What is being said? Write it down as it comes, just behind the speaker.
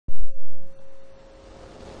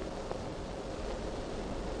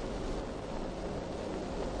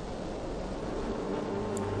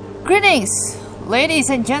Greetings, ladies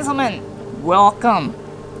and gentlemen. Welcome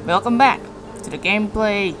back to the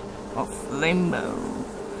gameplay of Limbo,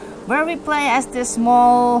 where we play as this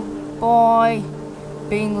small boy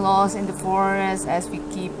being lost in the forest as we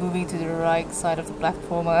keep moving to the right side of the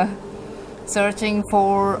platformer, searching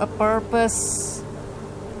for a purpose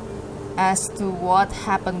as to what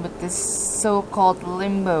happened with this so-called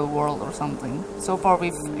Limbo world or something. So far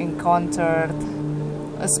we've encountered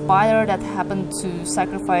a spider that happened to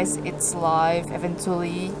sacrifice its life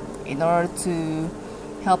eventually in order to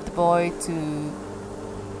help the boy to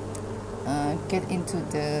get into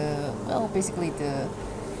the, well, basically the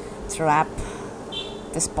trap,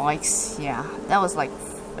 the spikes. Yeah, that was like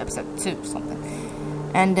episode 2 or something.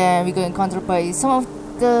 And we got encountered by some of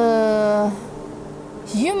the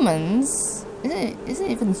humans. Is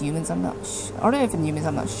it even humans? I'm not sure. Are they even humans?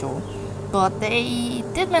 I'm not sure. But they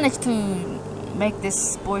did manage to make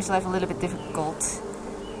this boy's life a little bit difficult,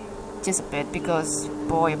 just a bit, because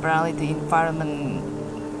boy, apparently the environment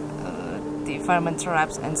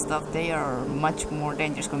traps and stuff, they are much more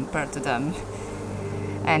dangerous compared to them.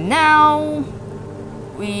 And now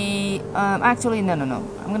we actually no,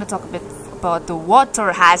 I'm gonna talk a bit about the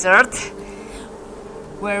water hazard,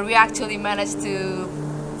 where we actually managed to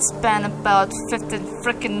spend about 15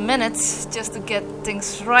 freaking minutes just to get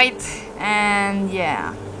things right. And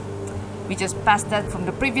yeah, we just passed that from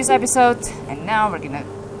the previous episode, and now we're gonna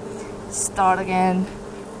start again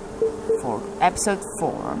for episode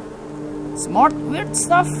 4. Smart weird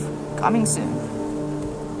stuff coming soon.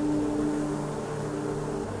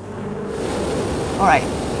 Alright,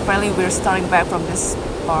 apparently we're starting back from this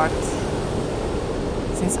part.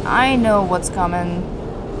 Since I know what's coming,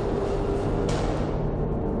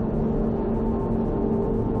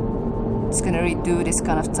 it's gonna redo this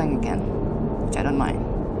kind of thing again, which I don't mind.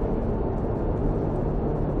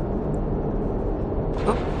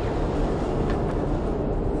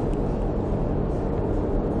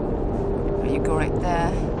 Go right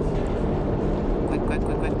there. Quick.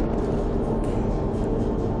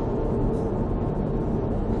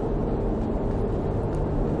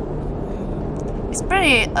 It's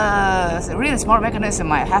pretty, it's a really smart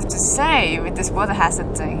mechanism, I have to say, with this water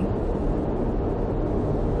hazard thing.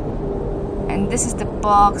 And this is the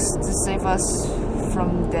box to save us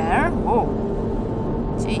from there. Whoa.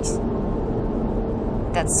 Jeez.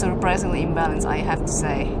 That's surprisingly imbalanced, I have to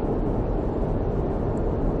say.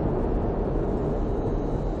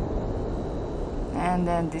 And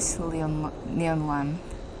then this neon lamp.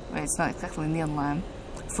 Wait, it's not exactly neon lamp.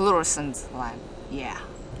 Fluorescent lamp. Yeah.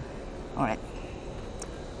 Alright.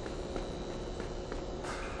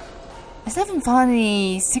 I still haven't found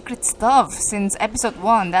any secret stuff since episode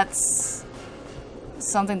 1. That's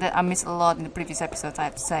something that I missed a lot in the previous episodes, I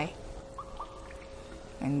have to say.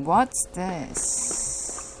 And what's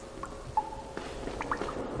this?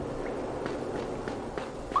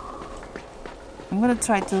 I'm gonna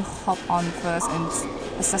try to hop on first and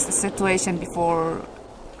assess the situation before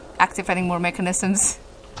activating more mechanisms.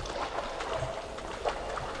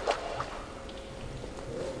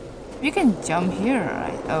 You can jump here,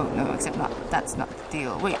 right? Oh no, except not. That's not the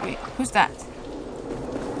deal. Wait, who's that?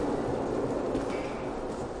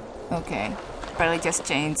 Okay, barely just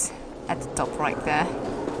changed at the top right there.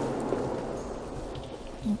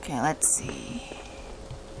 Okay, let's see.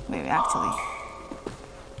 Wait, actually.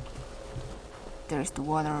 There's the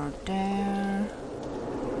water there.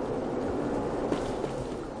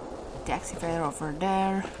 The activator over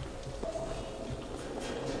there.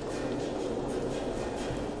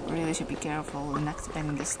 Really should be careful in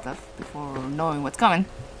activating this stuff before knowing what's coming.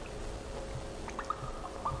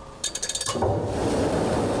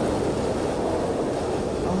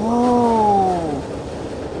 Oh,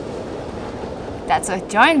 that's a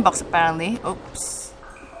giant box apparently. Oops.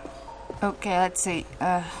 Okay, let's see.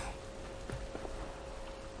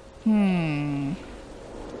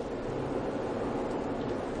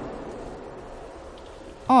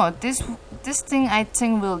 Oh, this thing I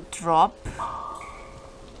think will drop.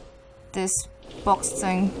 This box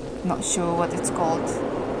thing, not sure what it's called.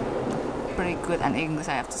 Pretty good at English,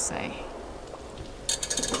 I have to say.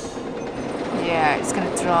 Yeah, it's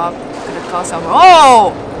gonna drop. Gonna cause some.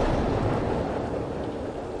 Oh!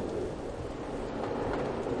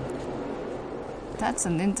 That's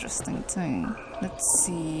an interesting thing. Let's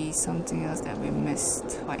see something else that we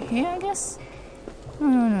missed. Right here, I guess?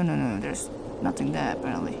 No. There's nothing there,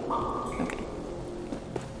 apparently. Okay.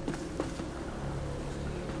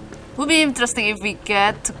 Would be interesting if we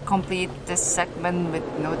get to complete this segment with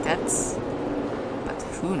no deaths. But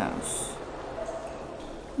who knows?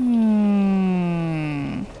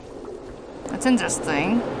 That's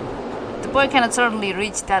interesting. the boy cannot certainly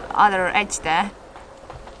reach that other edge there.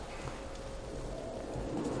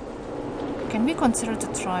 Can we consider to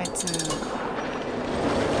try to...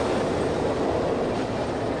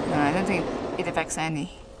 No, I don't think it affects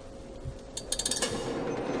any.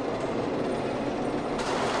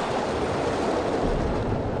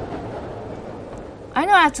 I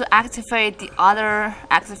know I have to activate the other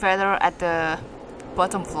activator at the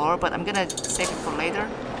bottom floor, but I'm gonna save it for later.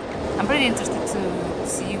 I'm pretty interested to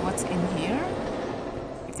see what's in here.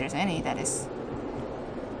 If there's any, that is.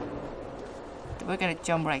 We're gonna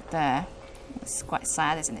jump right there. It's quite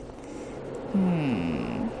sad, isn't it?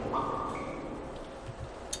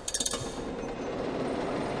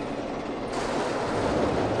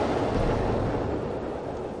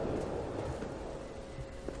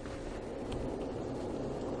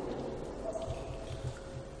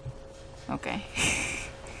 Okay.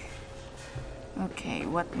 Okay,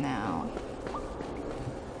 what now?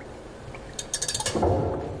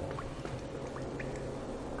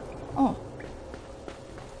 Oh.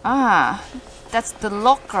 Ah, that's the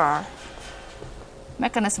locker.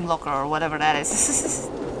 Mechanism locker or whatever that is.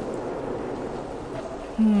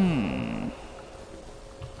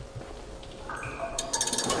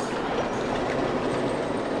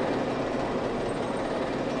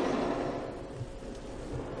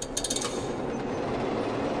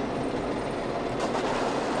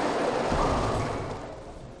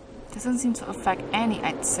 Doesn't seem to affect any,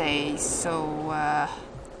 I'd say, so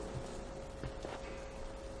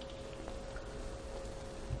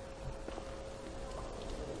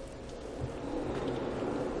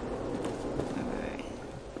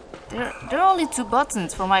there are only 2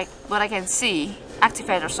 buttons from what I can see.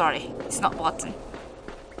 Activator, sorry, it's not button.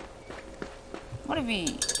 What if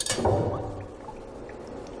we...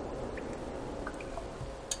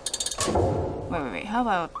 Wait, how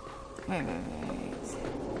about... Wait.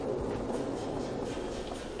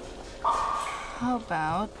 How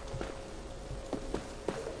about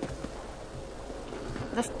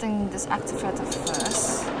lifting this activator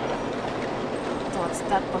first towards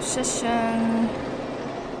that position,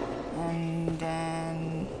 and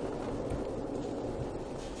then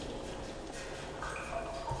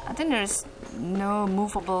I think there's no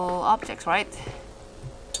movable objects, right?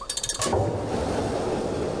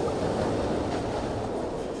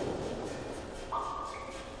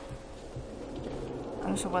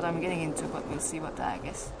 I'm not sure what I'm getting into, but we'll see what that, I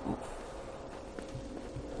guess. Ooh.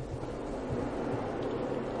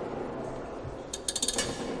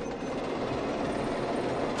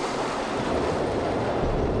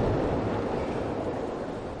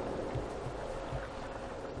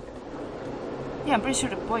 Yeah, I'm pretty sure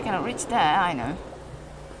the boy cannot reach there, I know.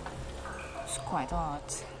 It's quite odd.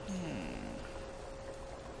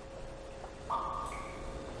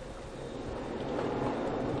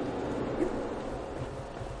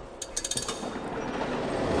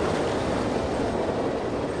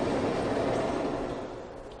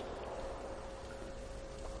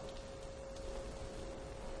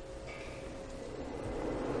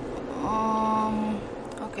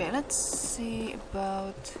 Okay, let's see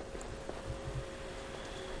about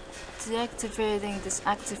deactivating this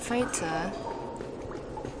activator.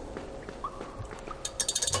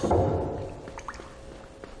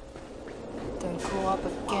 Then go up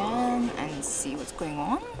again and see what's going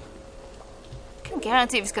on. Can't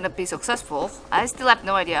guarantee if it's gonna be successful. I still have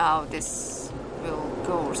no idea how this will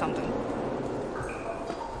go or something.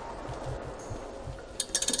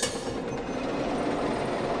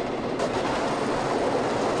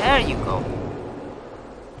 There you go.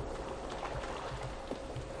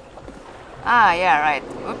 Ah, yeah, right.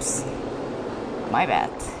 Oops. My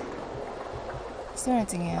bad. Is there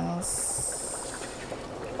anything else?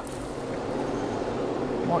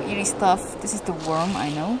 More eerie stuff. This is the worm, I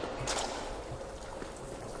know.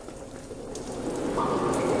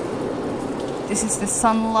 This is the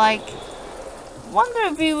sunlight. Wonder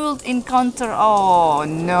if we will encounter... Oh,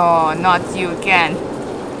 no, not you again.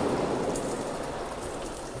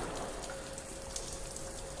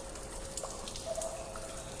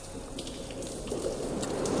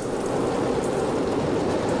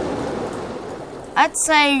 I'd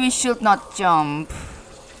say we should not jump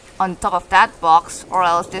on top of that box, or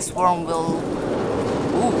else this worm will...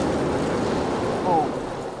 Ooh. Oh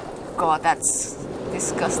god, that's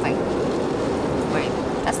disgusting. Wait,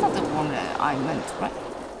 that's not the worm that I meant, right?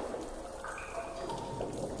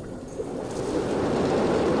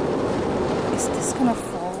 Is this gonna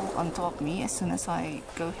fall on top of me as soon as I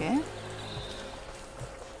go here?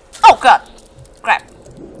 Oh god! Crap!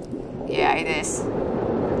 Yeah, it is.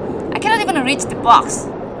 I cannot even reach the box.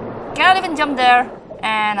 Cannot even jump there,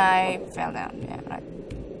 and I fell down. Yeah, right.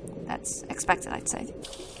 That That's expected, I'd say.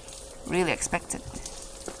 Really expected.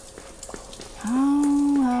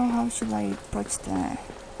 How should I approach that?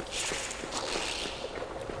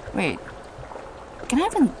 Wait. Can I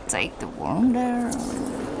even take the worm there?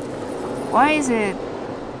 Why is it...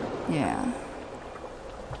 Yeah.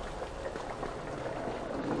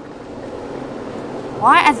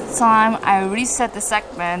 Why at the time I reset the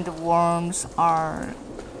segment, the worms are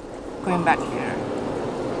going back here?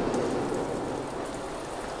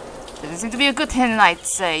 Doesn't seem to be a good hint, I'd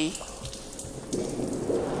say.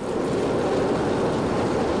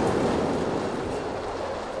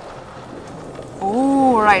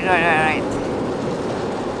 Oh, right.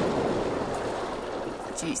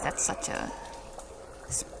 Jeez, that's such a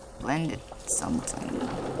splendid something.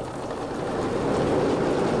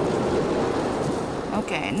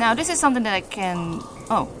 Okay, now this is something that I can...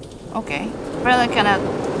 Oh, okay. But I cannot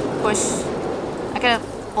push... I cannot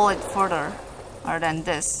pull it further other than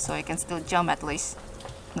this, so I can still jump at least.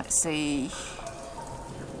 Let's see...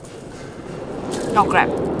 No, crap.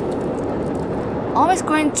 Always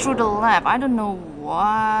going through the lab. I don't know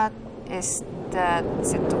what is that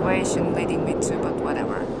situation leading me to, but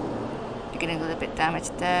whatever. You're getting a little bit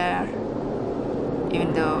damaged there.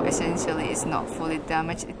 Even though essentially it's not fully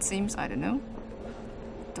damaged, it seems. I don't know.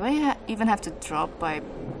 Do I even have to drop by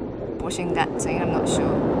pushing that thing? I'm not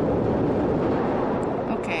sure.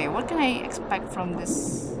 Okay, what can I expect from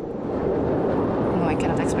this? No, I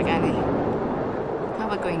cannot expect any. How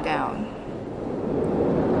about going down?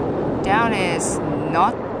 Down is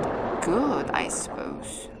not good, I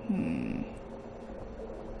suppose.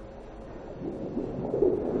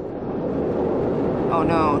 Oh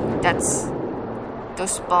no, that's...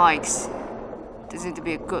 Those spikes. Does need to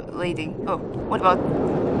be a good leading. Oh, what about...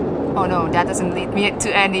 Oh no, that doesn't lead me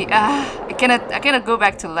to any... I cannot go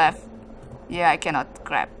back to left. Yeah, I cannot.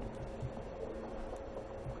 Crap.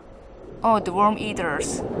 Oh, the worm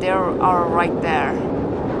eaters. They are right there.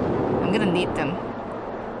 I'm gonna need them.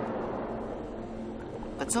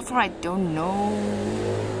 But so far I don't know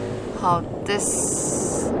how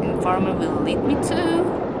this environment will lead me to.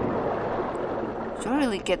 Should I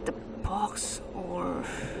really get the box or...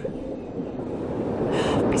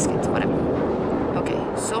 Biscuit, whatever. Okay,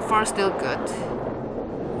 so far still good.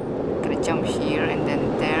 Gonna jump here and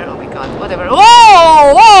then there. Oh my god, whatever.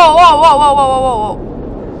 Whoa! Whoa!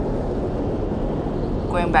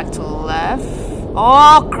 Going back to left.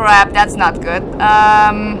 Oh crap, that's not good.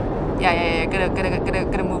 Yeah.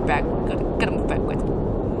 Gonna move back. Gonna move backward.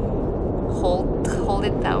 Hold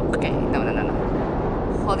it down. Okay, no.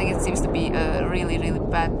 Holding it seems to be a really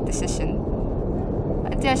bad decision. I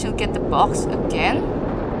think I should get the box again.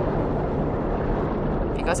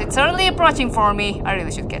 Because it's certainly approaching for me. I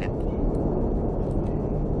really should get it.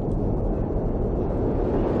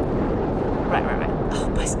 Right. Oh,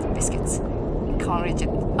 biscuits. I can't reach it.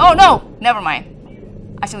 Oh no! Never mind.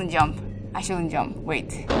 I shouldn't jump.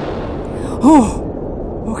 Wait. Oh!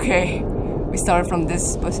 Okay. We start from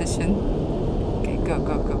this position. Okay, go.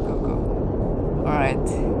 Alright.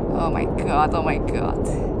 Oh my god.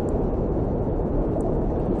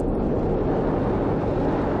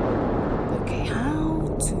 Okay,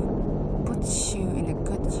 how to put you in a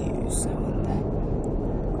good use, I wonder.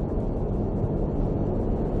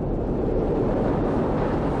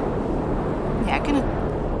 Yeah, I cannot...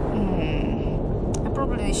 I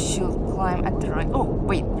probably should climb at the right... Oh,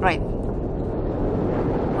 wait, right.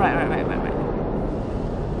 Right.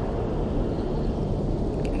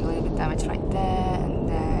 Getting a little bit damage right there, and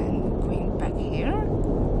then going back here.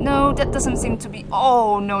 No, that doesn't seem to be...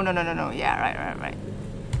 Oh, no. Yeah, right.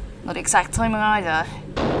 Not the exact timing either.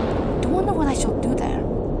 Don't wonder what I should do there.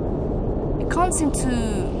 I can't seem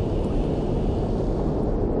to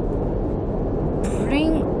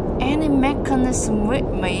bring any mechanism with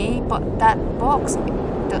me, but that box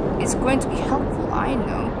is going to be helpful, I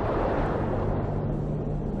know.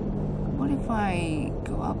 What if I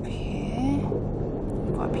go up here?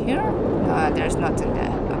 Go up here? No, there's nothing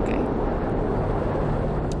there. Okay.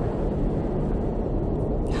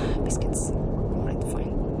 Biscuits. Alright,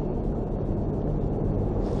 fine.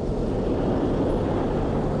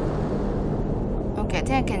 Okay, I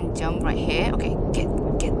think I can jump right here. Okay, get.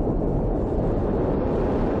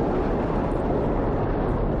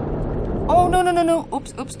 Oh, no.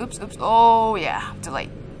 Oops. Oh, yeah.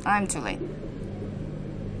 I'm too late.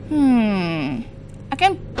 I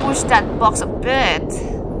can push that box a bit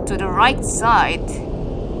to the right side.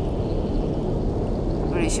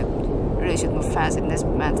 Really should move fast in this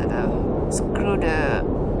matter though. Screw the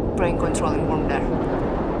brain controlling worm there.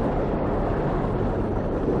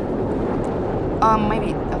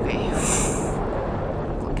 Maybe, okay.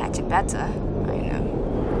 We'll catch it better, I know.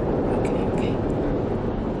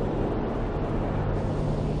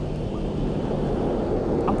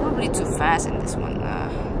 probably too fast in this one.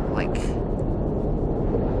 Like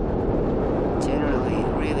generally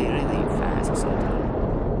really fast or something.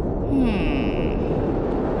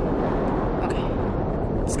 Okay.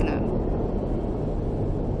 It's gonna.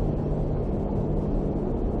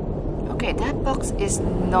 Okay, that box is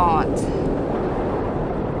not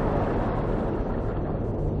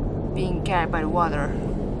being carried by the water.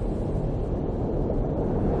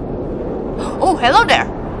 Oh, hello there!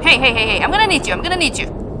 Hey, I'm gonna need you, I'm gonna need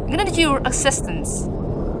your assistance.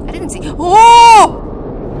 I didn't see. Oh!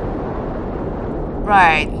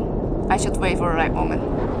 Right. I should wait for the right moment.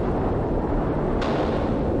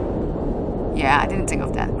 Yeah, I didn't think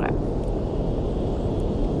of that. Crap.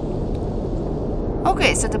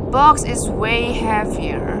 Okay, so the box is way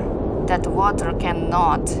heavier that the water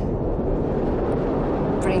cannot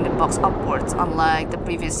bring the box upwards, unlike the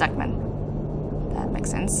previous segment. That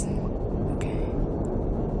makes sense. Okay.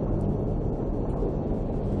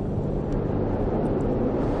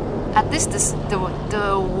 At least the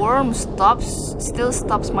worm still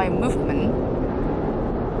stops my movement.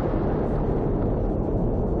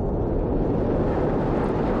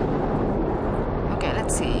 Okay,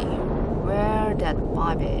 let's see where that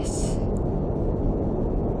pipe is.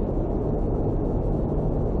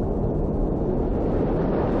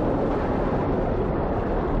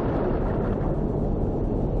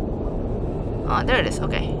 Oh, there it is.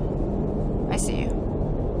 Okay, I see you.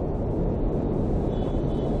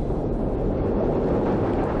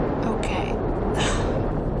 Okay.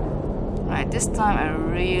 Right, this time I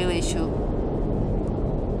really should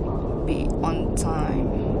be on time.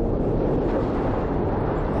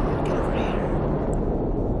 Get over here.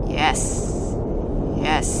 Yes.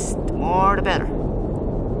 Yes. The more the better.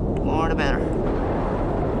 The more the better.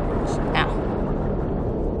 Now.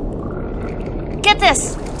 Get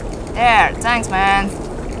this! There, thanks man.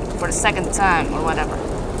 For the second time or whatever.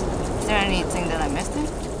 Is there anything that I missed in?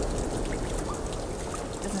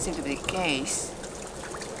 Doesn't seem to be the case.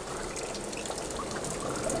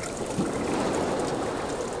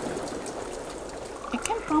 I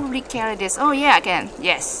can probably carry this. Oh yeah, I can.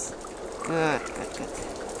 Yes. Good.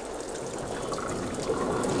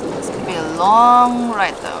 It's gonna be a long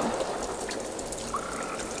ride though.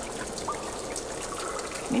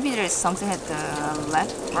 Maybe there is something at the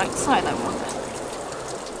right side, I wonder.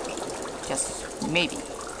 Just maybe.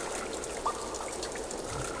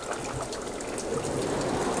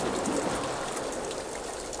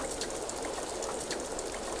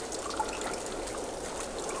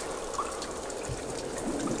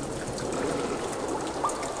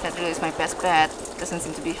 That really is my best bet. Doesn't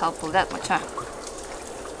seem to be helpful that much, huh?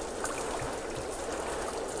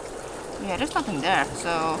 Yeah, there's nothing there,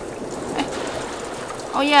 so...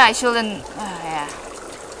 Oh yeah, I shouldn't. Yeah,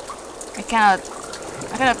 I cannot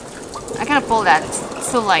pull that.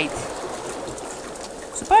 It's too late.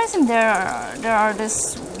 Surprising, there are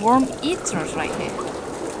these worm eaters right here.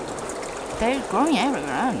 They're growing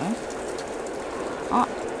everywhere. I don't know. Oh,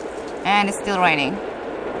 and it's still raining.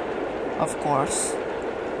 Of course.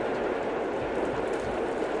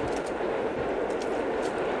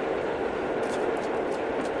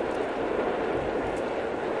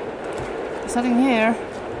 There's nothing here,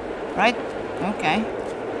 right? Okay.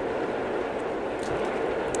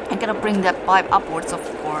 I gotta bring that pipe upwards, of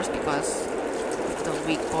course, because of the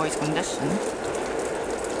weak boy's condition.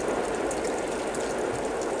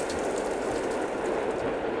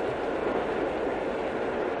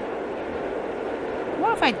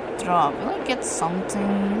 What if I drop? Will I get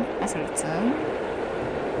something as a return?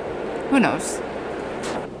 Who knows?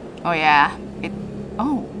 Oh yeah,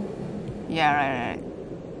 oh, yeah, right.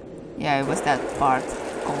 Yeah, it was that part.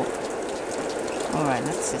 Cool. Alright,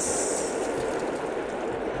 let's just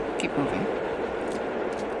keep moving.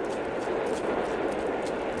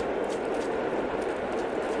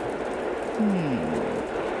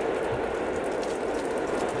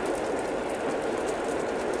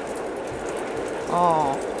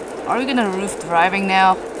 Oh, are we gonna roof driving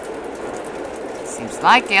now? Seems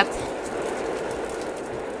like it.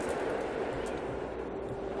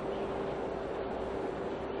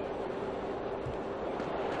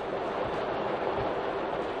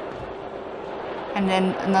 And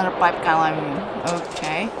then another pipe climbing.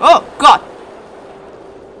 Okay. Oh God!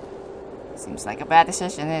 Seems like a bad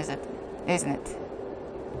decision, isn't it?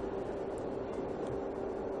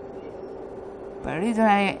 But I really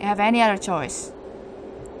don't have any other choice.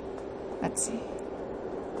 Let's see.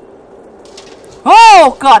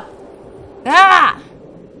 Oh God! Ah!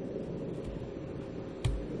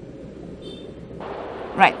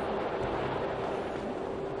 Right.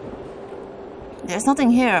 There's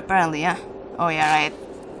nothing here apparently, yeah. Oh yeah, right.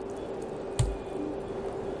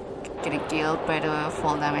 getting killed by the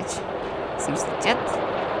fall damage. Seems legit.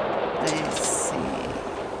 Let's see.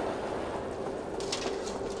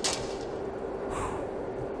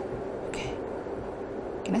 Okay.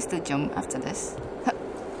 Can I still jump after this?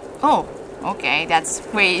 Oh, okay. That's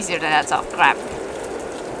way easier than that. Oh, crap.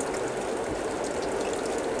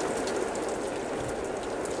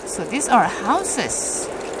 So these are houses.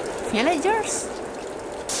 Villagers?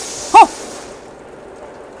 Oh!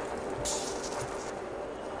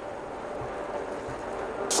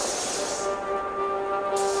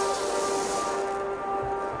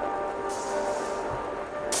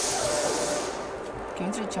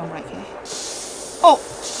 Can you jump right here? Oh!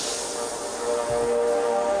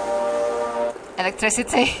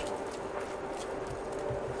 Electricity.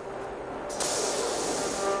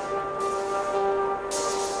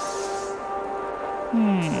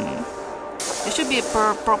 There should be a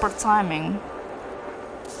proper timing.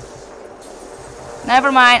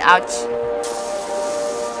 Never mind. Ouch.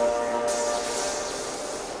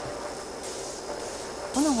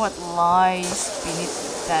 Wonder what lies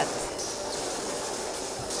beneath that.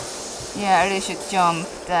 Yeah, I really should jump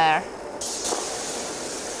there.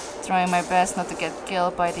 Trying my best not to get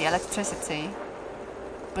killed by the electricity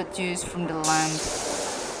produced from the lamp.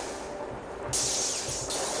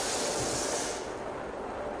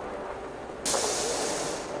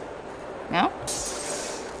 No?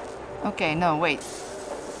 Okay, no, wait.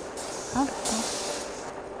 How the hell?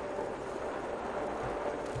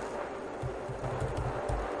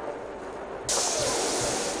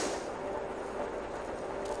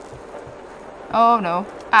 Oh no.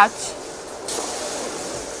 Ouch.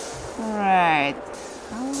 Right.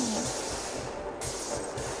 Oh.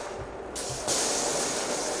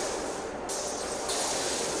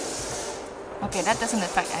 Okay, that doesn't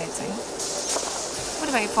affect anything. What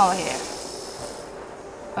if I fall here?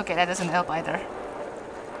 Okay, that doesn't help either.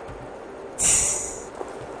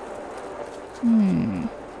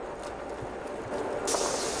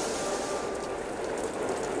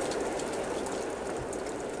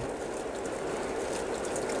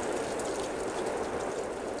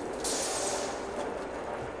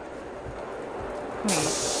 Wait.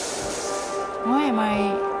 Why am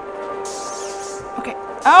I... Okay.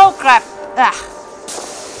 Oh crap! Ah!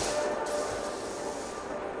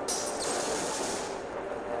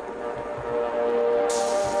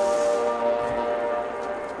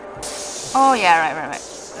 Oh yeah, right.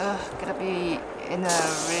 Ugh, gotta be in a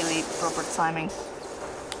really proper timing.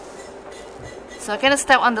 So I cannot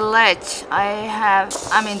step on the ledge.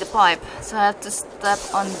 I'm in the pipe, so I have to step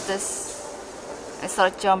on this and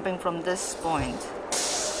start jumping from this point.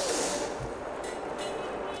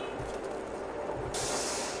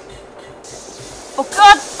 Oh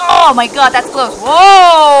god! Oh my god, that's close!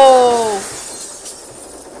 Whoa!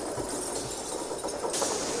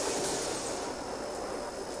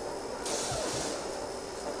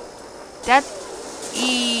 That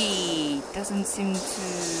doesn't seem to...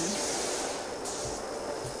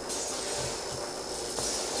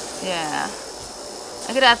 Yeah.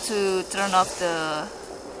 I'm gonna have to turn off the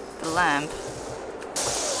lamp.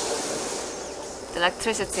 The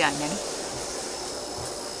electricity, I mean.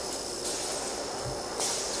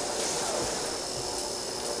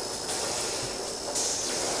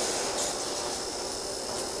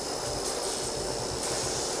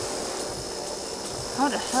 How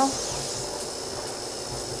the hell?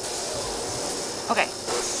 Okay.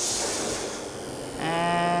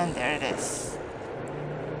 And there it is.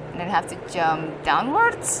 And then I have to jump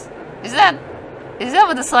downwards? Is that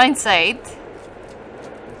what the sign said?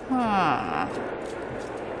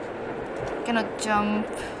 Cannot jump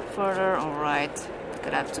further, alright.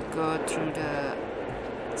 Gonna have to go through the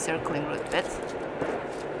circling route bit.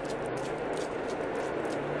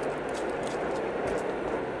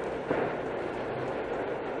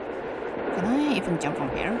 Can I even jump from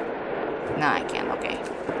here? Nah, I can't, okay.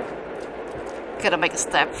 Gotta make a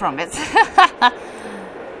step from it.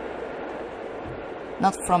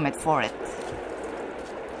 Not from it, for it.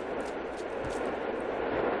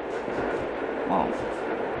 Whoa.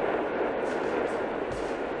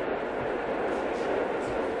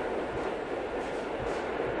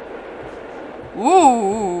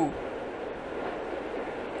 Ooh!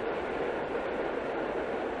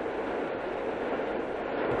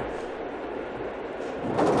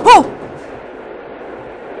 Whoa!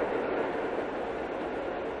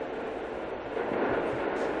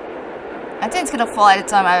 I think it's gonna fall at the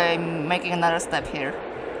time I'm making another step here.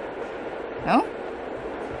 No?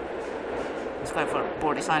 It's quite for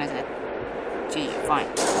poor design, isn't it? Gee, fine.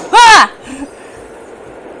 Ah!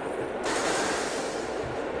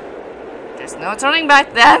 There's no turning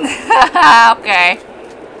back then. Okay.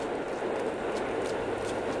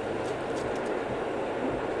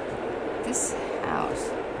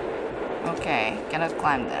 Okay, cannot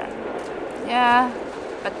climb there. Yeah,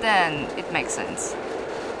 but then it makes sense.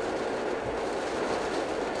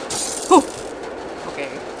 Oh! Okay.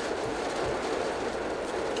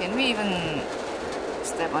 Can we even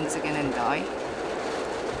step on this again and die?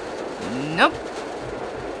 Nope.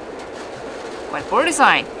 Quite poor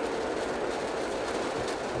design.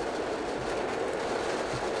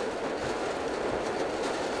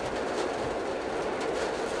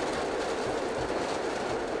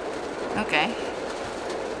 Okay.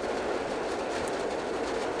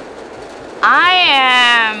 I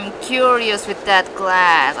am curious with that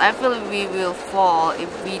glass. I feel we will fall if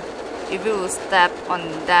we will step on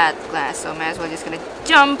that glass. So may as well just gonna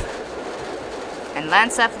jump and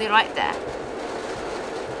land safely right there.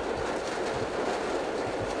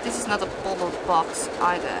 This is not a bubble box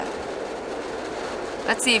either.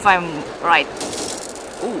 Let's see if I'm right.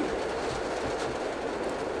 Ooh.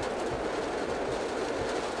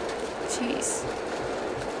 Jeez.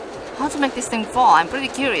 How to make this thing fall? I'm pretty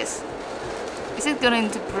curious. Is it going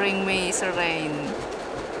to bring me certain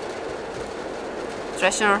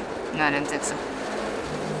treasure? No, I don't think so.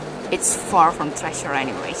 It's far from treasure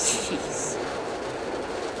anyway. Jeez.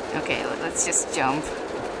 Okay, let's just jump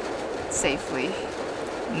safely.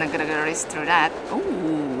 I'm not gonna go race through that.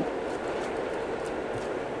 Ooh.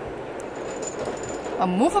 A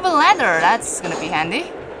movable ladder. That's gonna be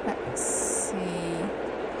handy. Let's see.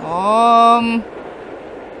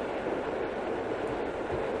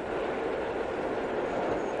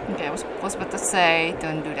 Okay, I was about to say,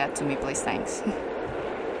 don't do that to me, please, thanks.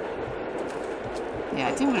 Yeah,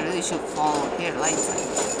 I think we really should fall here later.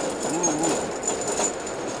 Ooh.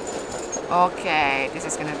 Okay, this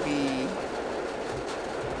is gonna be...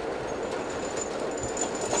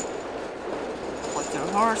 Put your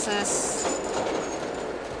horses.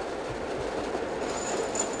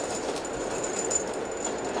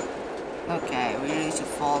 Okay, we really should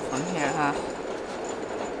fall from here, huh?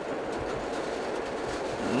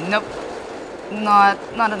 Nope. Not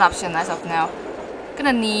an option as of now.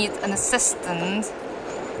 Gonna need an assistant,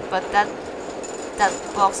 but that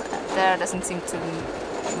box there doesn't seem to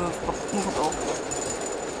movable.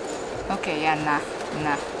 Okay, yeah, nah.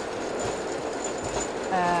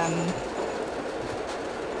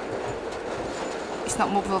 It's not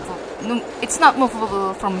movable. No, it's not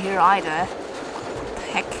movable from here either. What the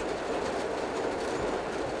heck?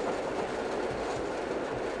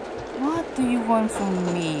 What do you want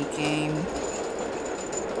from me, game?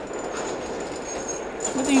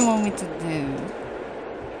 What do you want me to do?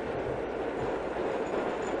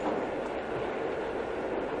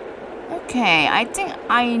 Okay, I think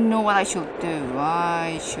I know what I should do.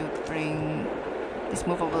 I should bring this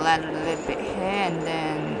movable ladder a little bit here, and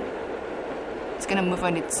then it's gonna move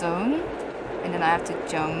on its own, and then I have to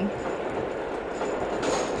jump.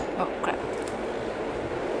 Oh crap.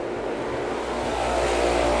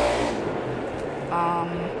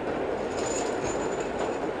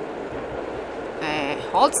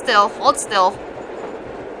 Hold still, hold still.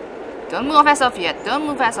 Don't move as of yet, don't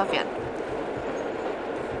move as of yet.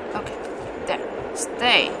 Okay, there.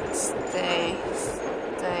 Stay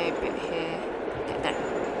a bit here. Yeah, there.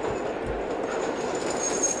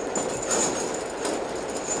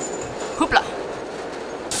 Hoopla!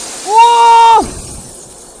 Whoa!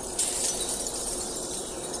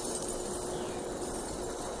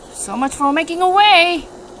 So much for making a way,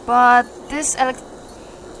 but this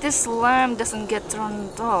lamp doesn't get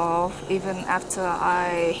turned off even after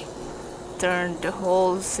I turn the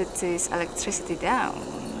whole city's electricity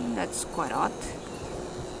down. That's quite odd.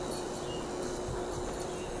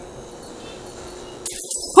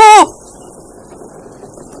 Oh!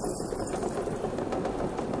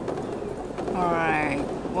 Alright,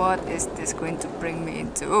 what is this going to bring me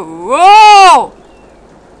into? Whoa!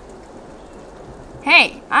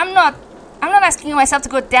 Hey, I'm not asking myself to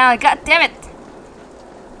go down. God damn it!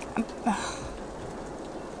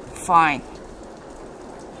 Fine.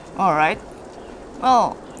 Alright.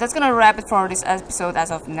 Well, that's gonna wrap it for this episode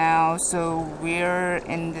as of now. So we're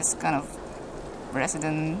in this kind of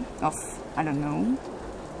resident of, I don't know,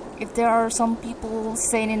 if there are some people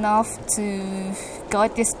sane enough to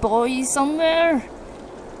guide this boy somewhere.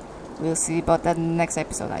 We'll see about that in the next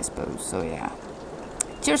episode, I suppose. So yeah.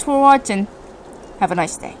 Cheers for watching. Have a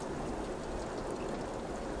nice day.